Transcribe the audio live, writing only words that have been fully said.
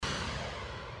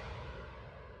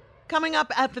Coming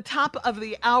up at the top of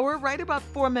the hour, right about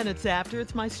 4 minutes after,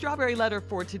 it's my strawberry letter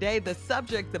for today. The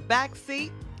subject, the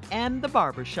backseat, and the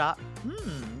barbershop.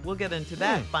 We'll get into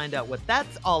that, find out what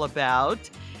that's all about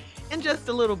in just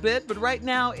a little bit. But right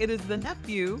now, it is the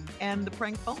nephew and the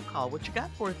prank phone call. What you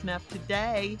got for us, Neff,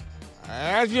 today?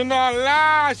 As you know,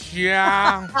 last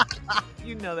year,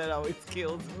 You know that always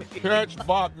kills me. church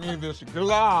bought me this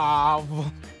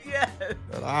glove Yes.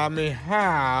 that I may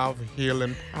have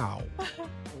healing power.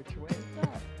 Which way is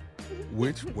up?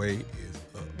 Which way is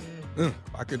up? If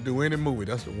I could do any movie,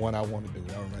 that's the one I want to do.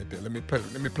 That one right there. Let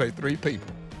me play three people.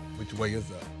 Which way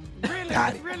is up? Really?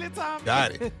 Got it. Really, Tom?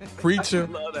 Got it. Preacher,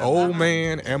 old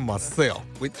man, and myself.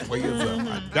 Which way is up?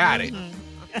 I got it.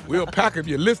 Will Packer, if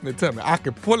you're listening to me, I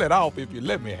can pull it off if you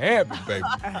let me have it, baby.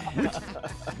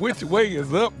 Which way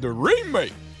is up? The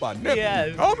remake by Nephew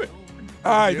Yes. Coming.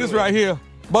 All right, this right here.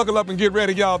 Buckle up and get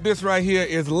ready, y'all. This right here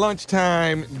is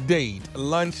Lunchtime Date.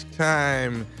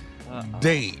 Lunchtime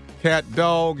Date. Cat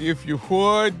dog, if you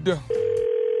would.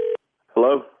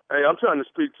 Hello? Hey, I'm trying to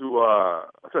speak to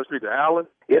Alan.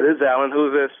 Yeah, this is Alan.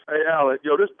 Who's this? Hey, Alan.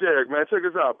 Yo, this is Derek, man. Check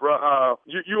this out, bro.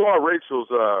 You are Rachel's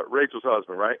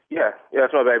husband, right? Yeah,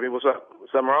 that's my baby. What's up?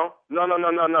 Something wrong? No.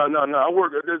 I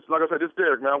work. Like I said, this is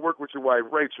Derek, man. I work with your wife,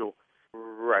 Rachel.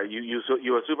 Right. You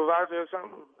a supervisor or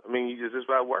something? I mean, is this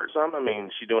about work or something? I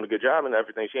mean, she doing a good job and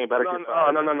everything. She ain't about to get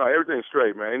fired. No. Everything's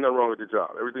straight, man. Ain't nothing wrong with the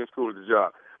job. Everything's cool with the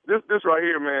job. This right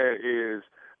here, man, is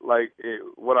like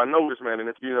what I noticed, man, and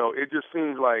it's, it just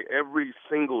seems like every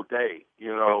single day,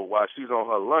 while she's on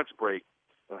her lunch break,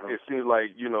 it seems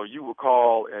like you would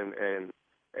call and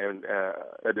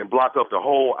then block up the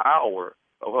whole hour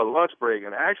of her lunch break,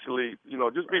 and actually,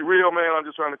 just be real, man. I'm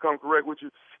just trying to come correct with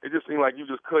you. It just seems like you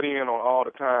just cut in on all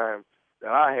the time that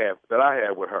I have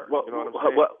with her. Well, you know what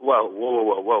I'm saying? Whoa.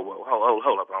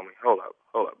 Hold up, homie. Hold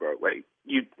up, bro. Wait.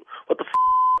 What the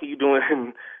are you doing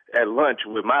at lunch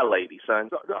with my lady, son?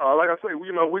 Like I say, we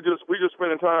just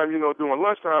spending time, doing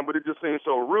lunchtime, but it just seems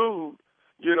so rude,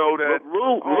 that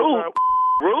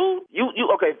Rude? You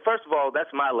okay, first of all, that's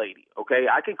my lady, okay?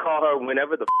 I can call her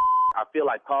whenever I feel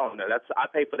like calling her. I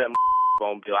pay for that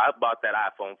phone bill. I bought that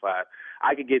iPhone 5.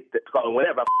 I could get call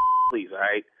whenever I please, all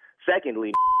right?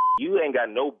 Secondly, you ain't got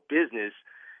no business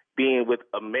being with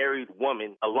a married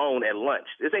woman alone at lunch.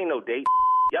 This ain't no date.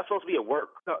 Y'all supposed to be at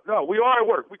work. No, we are at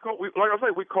work. We like I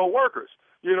say, we co-workers,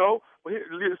 But it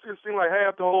seemed like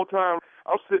half the whole time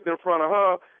I'm sitting in front of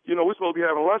her, we're supposed to be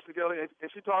having lunch together, and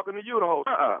she talking to you the whole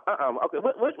time. Okay,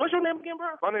 what's your name again,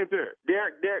 bro? My name's Derek.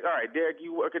 Derek, all right, Derek,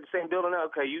 you work at the same building now?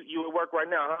 Okay, you at work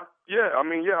right now, huh? Yeah, I'm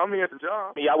here at the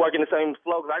job. Y'all work in the same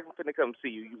floor? Because I'm finna come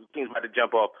see you. You seems about to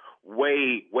jump off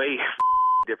way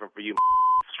different for you,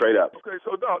 straight up. Okay,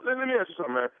 so, dog, let me ask you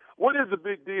something, man. What is the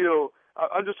big deal?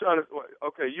 I'm just trying to.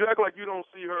 Okay, you act like you don't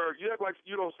see her. You act like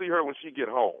you don't see her when she get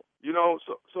home.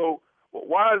 So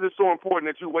why is it so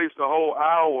important that you waste a whole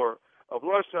hour of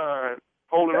lunchtime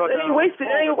holding her down? I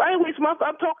ain't wasting my.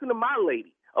 I'm talking to my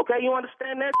lady. Okay, you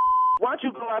understand that? Why don't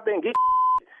you go out there and get,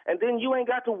 and then you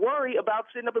ain't got to worry about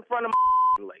sitting up in front of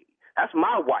my lady. That's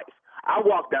my wife. I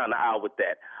walk down the aisle with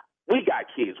that. We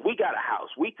got kids. We got a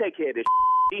house. We take care of this.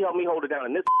 She helped me hold it down.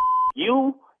 And this,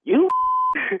 you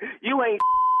ain't.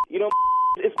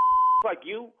 It's like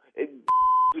you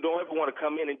who don't ever want to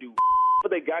come in and do,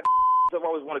 but they got. I've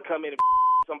always want to come in and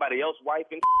somebody else's wife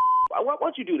and. Why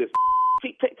don't you do this?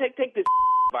 Take this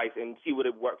advice and see what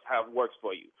it works, how it works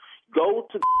for you. Go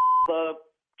to the club,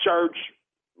 church,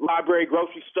 library,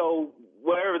 grocery store,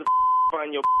 wherever the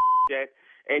find your at,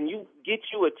 and you get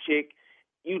you a chick.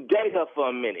 You date her for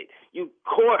a minute. You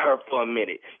court her for a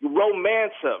minute. You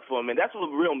romance her for a minute. That's what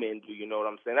real men do. You know what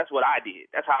I'm saying? That's what I did.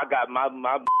 That's how I got my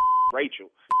Rachel.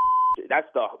 That's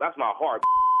my heart.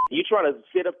 You trying to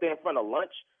sit up there in front of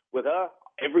lunch with her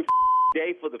every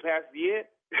day for the past year?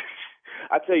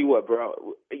 I tell you what,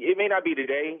 bro. It may not be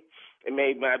today. It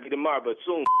may not be tomorrow, but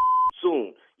soon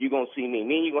you're gonna see me.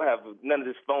 Me and you gonna have none of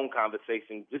this phone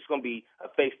conversation. It's gonna be a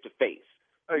face to face.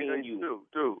 Hey, dude.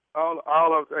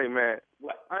 Hey, man.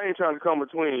 What? I ain't trying to come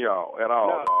between y'all at all.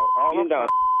 No, dog. you're not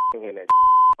in that.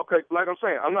 Okay, like I'm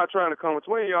saying, I'm not trying to come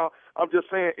between y'all. I'm just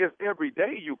saying it's every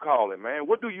day you calling, man.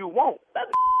 What do you want? That's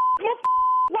my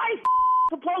wife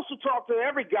supposed to talk to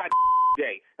every goddamn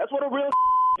day. That's what a real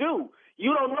do.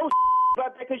 You don't know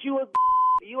about that because you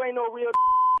ain't no real.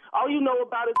 All you know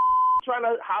about is trying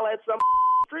to holler at some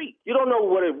street. You don't know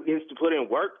what it is to put in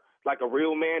work like a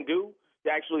real man do. To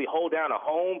actually hold down a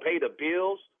home, pay the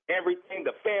bills, everything,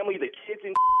 the family, the kids,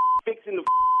 and fixing the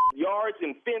yards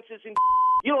and fences. And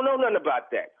you don't know nothing about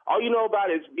that. All you know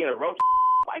about is being a roach.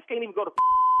 Wife can't even go to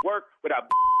work without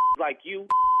like you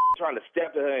trying to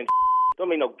step to her and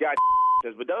don't make no god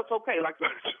says, but that's okay. Like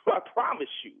I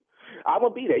promise you, I'm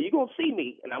gonna be there. You're gonna see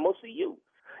me, and I'm gonna see you.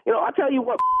 You know, I tell you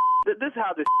what, this is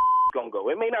how this gonna go.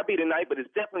 It may not be tonight, but it's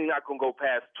definitely not gonna go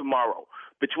past tomorrow.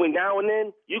 Between now and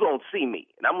then, you're gonna see me,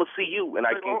 and I'm gonna see you, and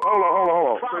I can Hold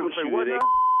on. promise Say, you what that.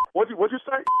 What'd you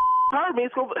say? Heard me.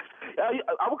 It's gonna.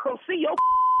 I will come see your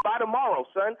by tomorrow,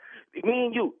 son.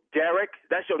 Me and you, Derek.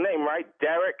 That's your name, right,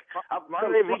 Derek? My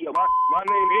name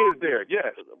is Derek.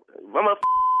 Yes.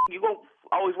 You gonna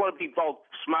always want to be all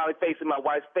smiley face in my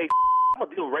wife's face. I'm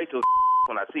gonna deal with Rachel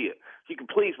when I see her. You can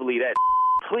please believe that.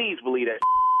 Please believe that.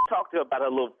 Talk to her about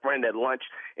her little friend at lunch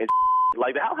and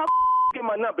like that. How get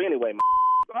my number anyway, man?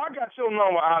 I got your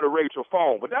number out of Rachel's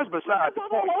phone, but that's beside the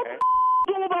point, man.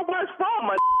 Don't know about my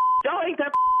phone, my y'all ain't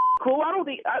that cool. I don't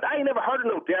think I ain't never heard of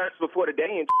no Dereks before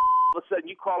today, and all of a sudden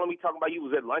you calling me talking about you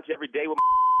was at lunch every day with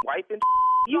my wife and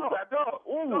you.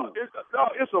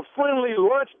 It's a friendly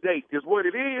lunch date, is what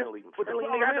it is. Friendly,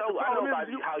 I know about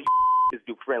how you is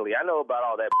do friendly. I know about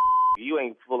all that. You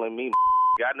ain't fooling me.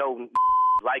 I know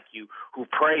like you who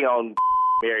prey on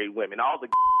married women all the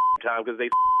time because they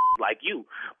like you.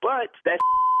 But that,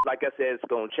 like I said, it's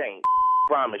gonna change.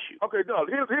 Promise you. Okay, Doug.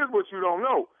 Here's what you don't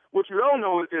know. What you don't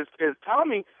know is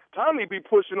Tommy be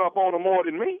pushing up on her more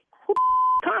than me.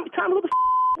 Tommy, who the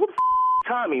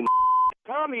Tommy?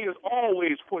 Tommy is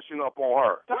always pushing up on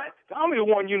her. Tommy the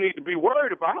one you need to be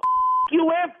worried about. You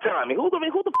and Tommy. Who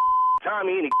the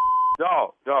Tommy? Any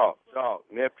Dog.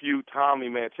 Nephew Tommy,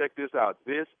 man, check this out.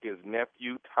 This is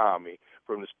Nephew Tommy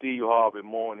from the Steve Harvey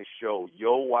Morning Show.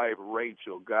 Your wife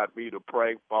Rachel got me to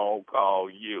prank phone call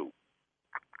you.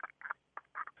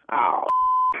 Oh,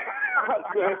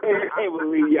 I can't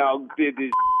believe y'all did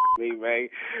this to me, man.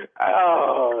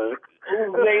 Oh,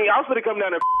 man, I was gonna come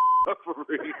down there for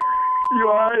real. You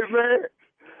alright, man?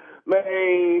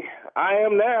 Man, I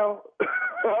am now.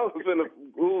 I was gonna,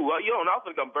 you don't know, I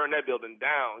was gonna burn that building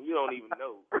down. You don't even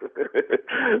know.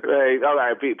 Hey, all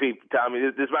right, Pete, Tommy,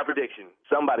 this is my prediction.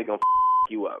 Somebody gonna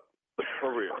you up.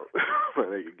 For real.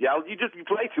 Y'all, you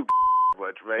play too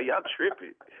much, man. Y'all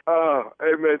tripping.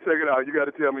 Hey, man, check it out. You got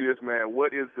to tell me this, man.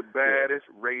 What is the baddest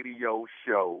radio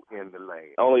show in the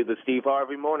land? Only the Steve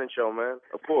Harvey Morning Show, man.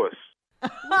 Of course.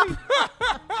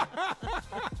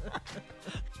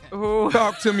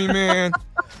 Talk to me, man.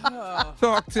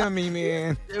 Talk to me,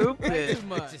 man. Stupid.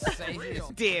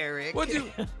 Derek.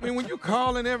 When you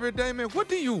calling every day, man, what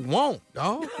do you want,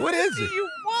 dog? What is it? What do you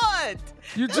want?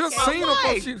 You just seen her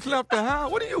before she left the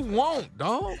house. What do you want,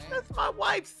 dog? That's my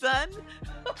wife, son.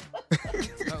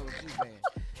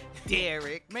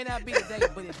 Derek. May not be today,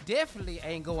 but it definitely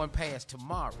ain't going past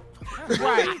tomorrow.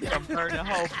 Right. I'm burning the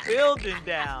whole building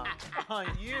down on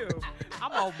you.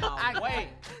 I'm on my way.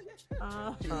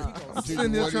 I'm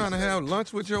sitting there trying to have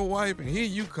lunch with your wife, and here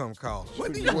you come calling.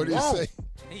 What do you want?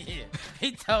 Yeah,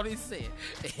 he totally said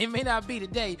it may not be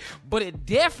today, but it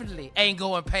definitely ain't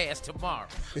going past tomorrow.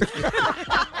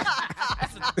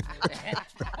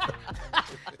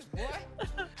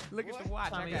 Look at the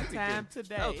watch. I got time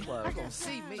today. So close. You're gonna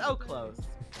see me. So close.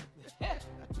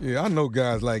 Yeah, I know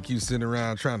guys like you sitting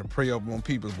around trying to prey up on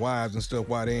people's wives and stuff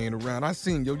while they ain't around. I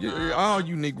seen all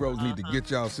you Negroes need to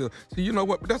get y'all self. See, you know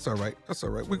what? But that's all right. That's all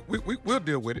right. We'll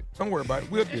deal with it. Don't worry about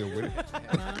it. We'll deal with it.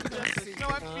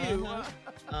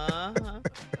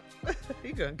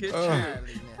 He gonna get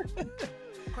you.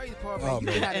 Crazy part, man. You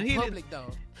been out in public, though,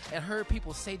 and heard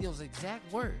people say those exact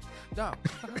words. Dog,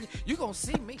 you gonna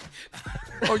see me.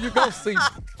 Oh, you gonna see me.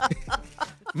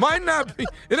 Might not be.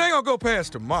 It ain't gonna go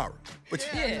past tomorrow. But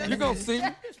you gonna see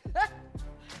me.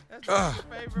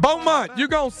 Beaumont, you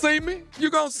gonna see me? You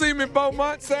gonna see me,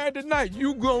 Beaumont, Saturday night.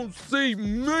 You gonna see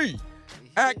me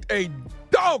act a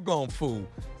doggone fool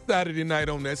Saturday night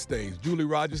on that stage. Julie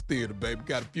Rogers Theater, baby.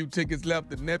 Got a few tickets left.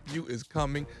 The nephew is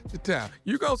coming to town.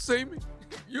 You gonna see me?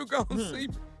 You gonna see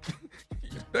me?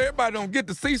 Everybody don't get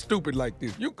to see stupid like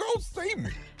this. You gonna see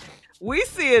me. We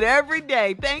see it every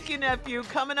day. Thank you, nephew.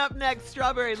 Coming up next,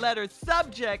 Strawberry Letter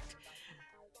subject,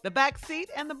 the backseat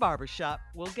and the barbershop.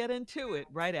 We'll get into it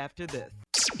right after this.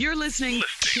 You're listening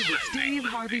to the Steve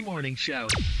Harvey Morning Show.